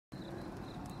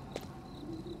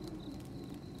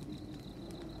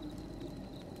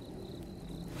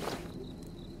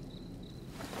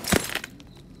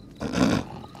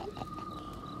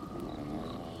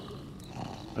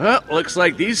Well, looks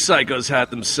like these psychos had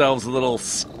themselves a little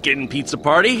skin pizza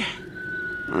party.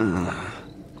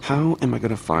 How am I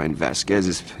gonna find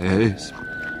Vasquez's face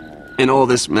in all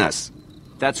this mess?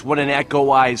 That's what an echo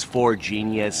eye's for,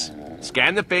 genius.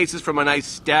 Scan the faces from a nice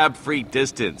stab-free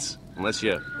distance. Unless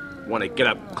you want to get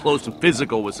up close and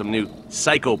physical with some new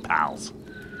psycho pals.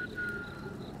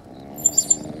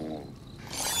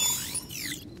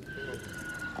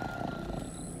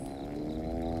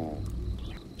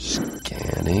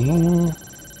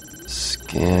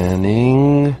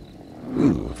 Scanning.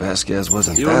 Ooh, Vasquez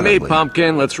wasn't You that and me, ugly.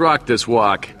 Pumpkin. Let's rock this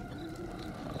walk.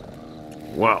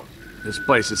 Whoa, this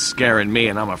place is scaring me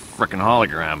and I'm a frickin'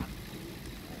 hologram.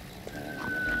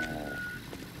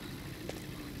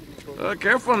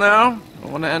 Careful now. I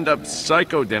want to end up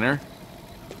psycho dinner.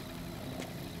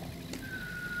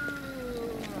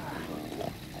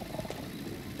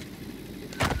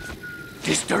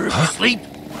 Disturbed sleep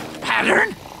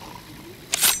pattern?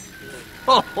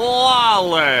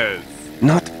 Flawless!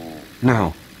 Not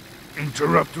now.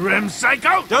 Interrupt REM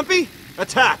cycle? Dumpy,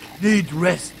 attack! Need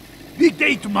rest. Big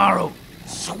day tomorrow.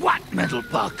 SWAT mental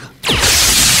bug.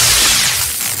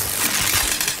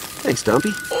 Thanks,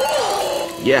 Dumpy.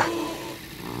 Yeah,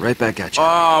 right back at you.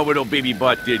 Oh, little baby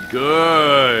butt did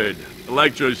good.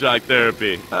 Electroshock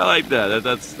therapy. I like that.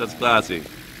 That's classy.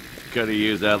 Could have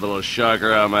used that little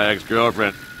shocker on my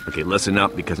ex-girlfriend. Okay, listen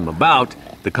up because I'm about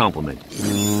to compliment.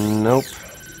 Nope.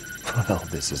 Well,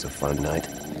 this is a fun night.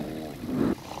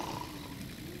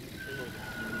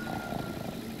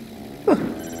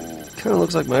 Kinda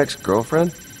looks like my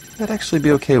ex-girlfriend. I'd actually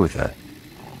be okay with that.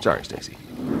 Sorry, Stacy.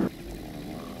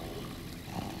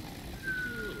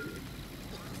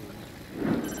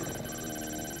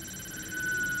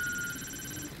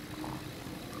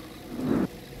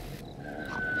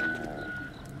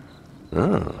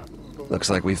 Oh, looks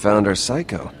like we found our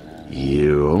psycho.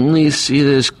 You only see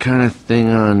this kind of thing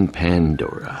on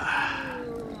Pandora.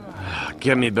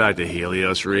 Get me back to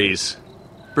Helios, Reese.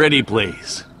 Pretty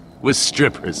please. With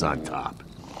strippers on top.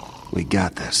 We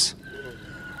got this.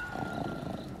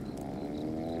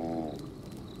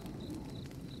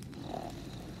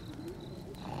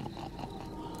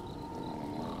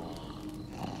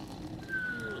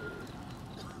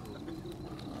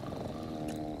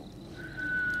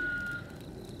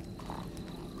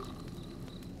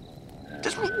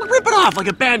 Just rip it off like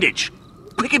a bandage.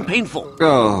 Quick and painful.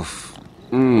 Oh,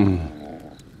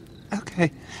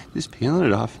 Okay, just peeling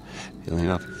it off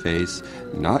your face.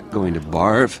 Not going to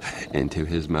barf into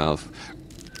his mouth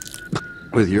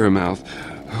with your mouth.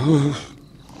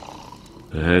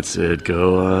 That's it,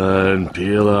 go on.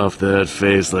 Peel off that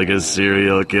face like a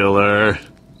serial killer.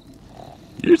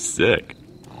 You're sick.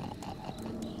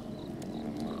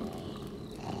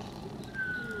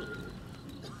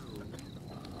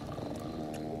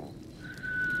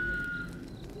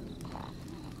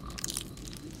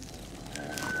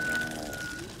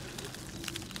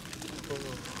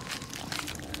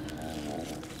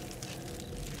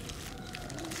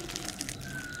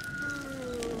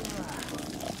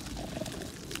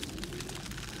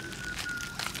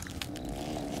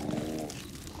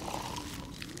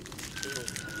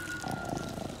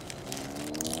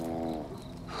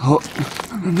 Oh,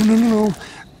 no.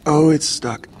 Oh, it's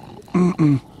stuck.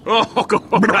 Oh,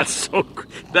 God, that's so...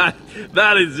 That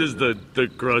is just the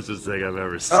grossest thing I've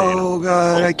ever seen. Oh,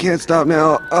 God, I can't stop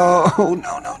now. Oh,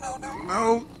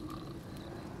 no.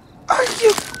 Are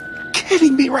you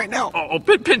kidding me right now? Oh,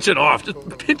 pinch it off.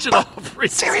 Just pinch it off.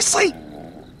 Reese. Seriously?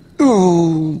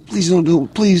 Oh, please don't do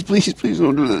it. Please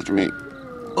don't do this to me.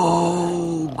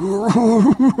 Oh, gross.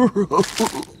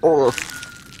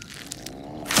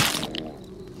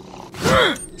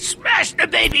 Smash the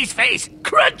baby's face!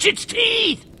 Crunch its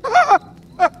teeth!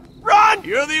 Run!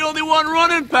 You're the only one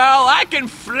running, pal. I can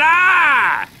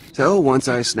fly! So, once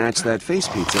I snatched that face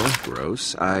pizza,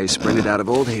 gross, I sprinted out of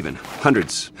Old Haven.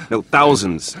 Hundreds, no,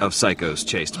 thousands of psychos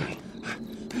chased me.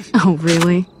 Oh,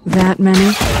 really? That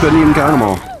many? Couldn't even count them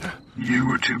all. You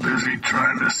were too busy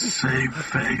trying to save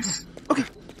face. Okay,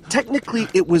 technically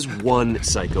it was one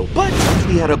psycho, but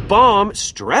he had a bomb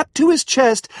strapped to his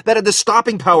chest that had the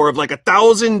stopping power of like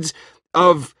 1,000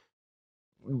 of...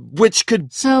 which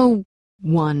could... So,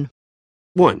 one.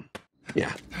 One.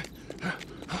 Yeah.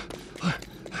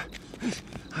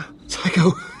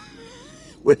 Psycho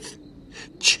with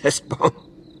chest bomb.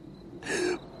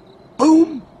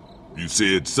 Boom! You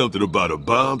said something about a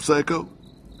bomb, Psycho?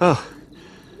 Oh.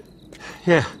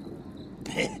 Yeah.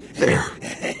 There.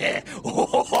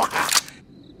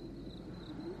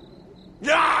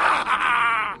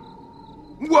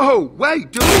 Whoa,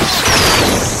 wait, dude! Oh,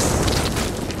 'cause...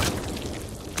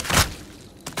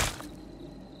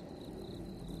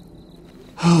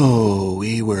 So,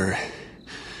 we were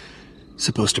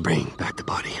supposed to bring back the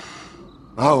body.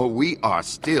 Oh, we are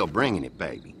still bringing it,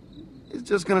 baby. It's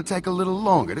just gonna take a little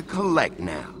longer to collect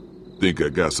now. Think I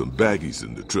got some baggies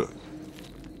in the truck.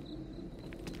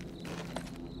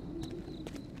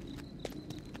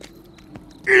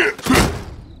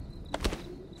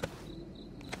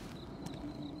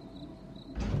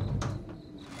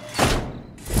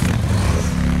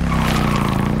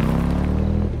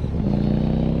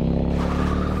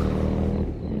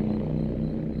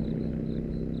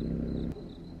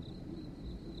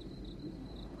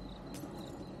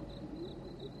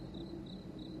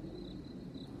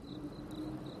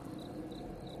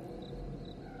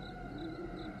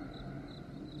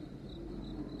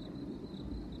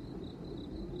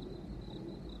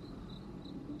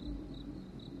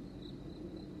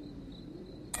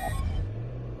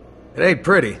 It ain't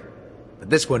pretty, but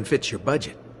this one fits your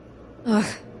budget.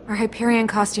 Ugh, are Hyperion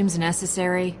costumes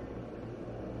necessary?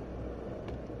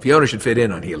 Fiona should fit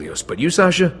in on Helios, but you,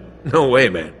 Sasha? No way,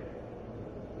 man.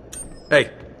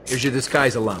 Hey, here's your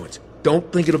disguise allowance.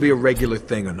 Don't think it'll be a regular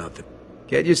thing or nothing.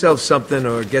 Get yourself something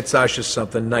or get Sasha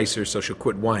something nicer so she'll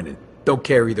quit whining. Don't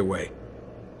care either way.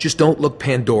 Just don't look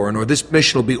Pandoran or this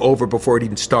mission will be over before it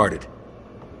even started.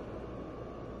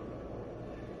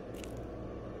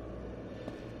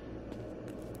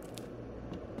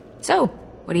 So,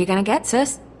 what are you gonna get,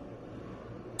 sis?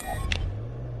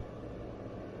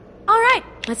 Alright,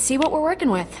 let's see what we're working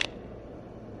with.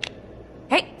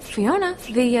 Hey, Fiona,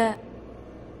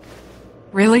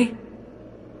 Really?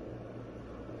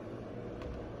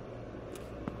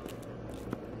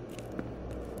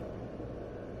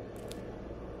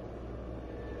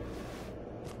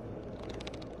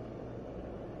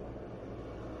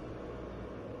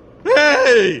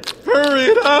 Hey! Hurry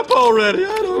it up already!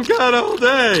 I don't got all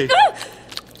day!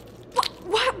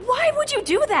 Why would you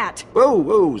do that?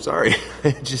 Whoa, sorry.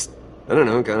 I don't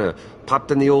know, kind of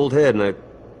popped in the old head, and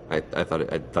I thought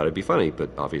it'd be funny, but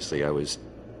obviously I was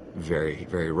very,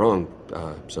 very wrong.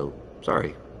 So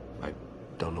sorry. I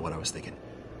don't know what I was thinking.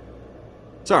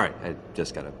 Sorry, I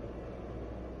just gotta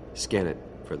scan it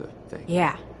for the thing.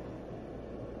 Yeah.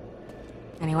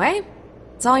 Anyway,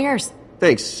 it's all yours.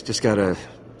 Thanks. Just gotta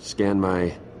scan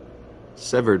my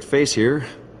severed face here.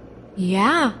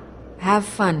 Yeah, have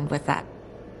fun with that.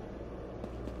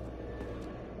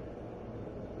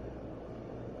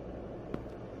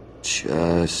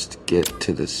 Just get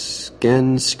to the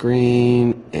scan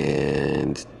screen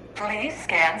and... Please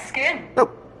scan skin.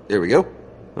 Oh, there we go.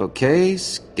 Okay,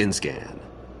 scan.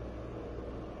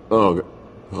 Oh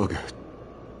God.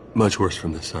 Much worse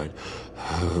from this side.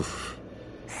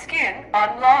 Skin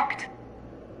unlocked.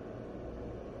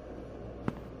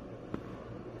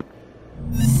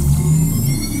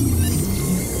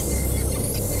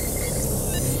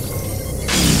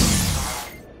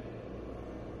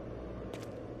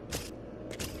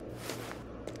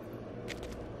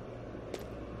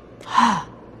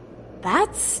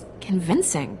 That's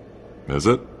convincing. Is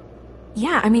it?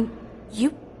 Yeah, I mean,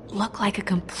 you look like a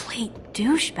complete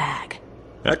douchebag.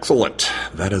 Excellent.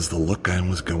 That is the look I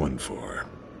was going for.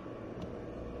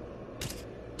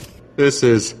 This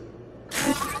is...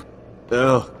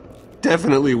 Oh,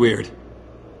 definitely weird.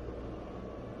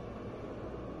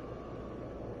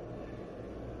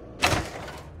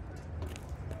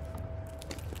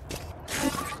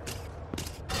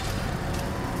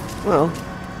 Well,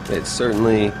 it's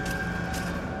certainly...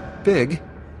 big.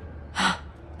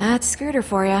 That's Scooter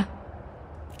for you.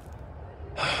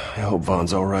 I hope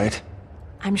Vaughn's alright.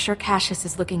 I'm sure Cassius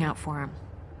is looking out for him.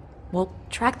 We'll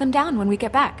track them down when we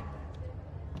get back.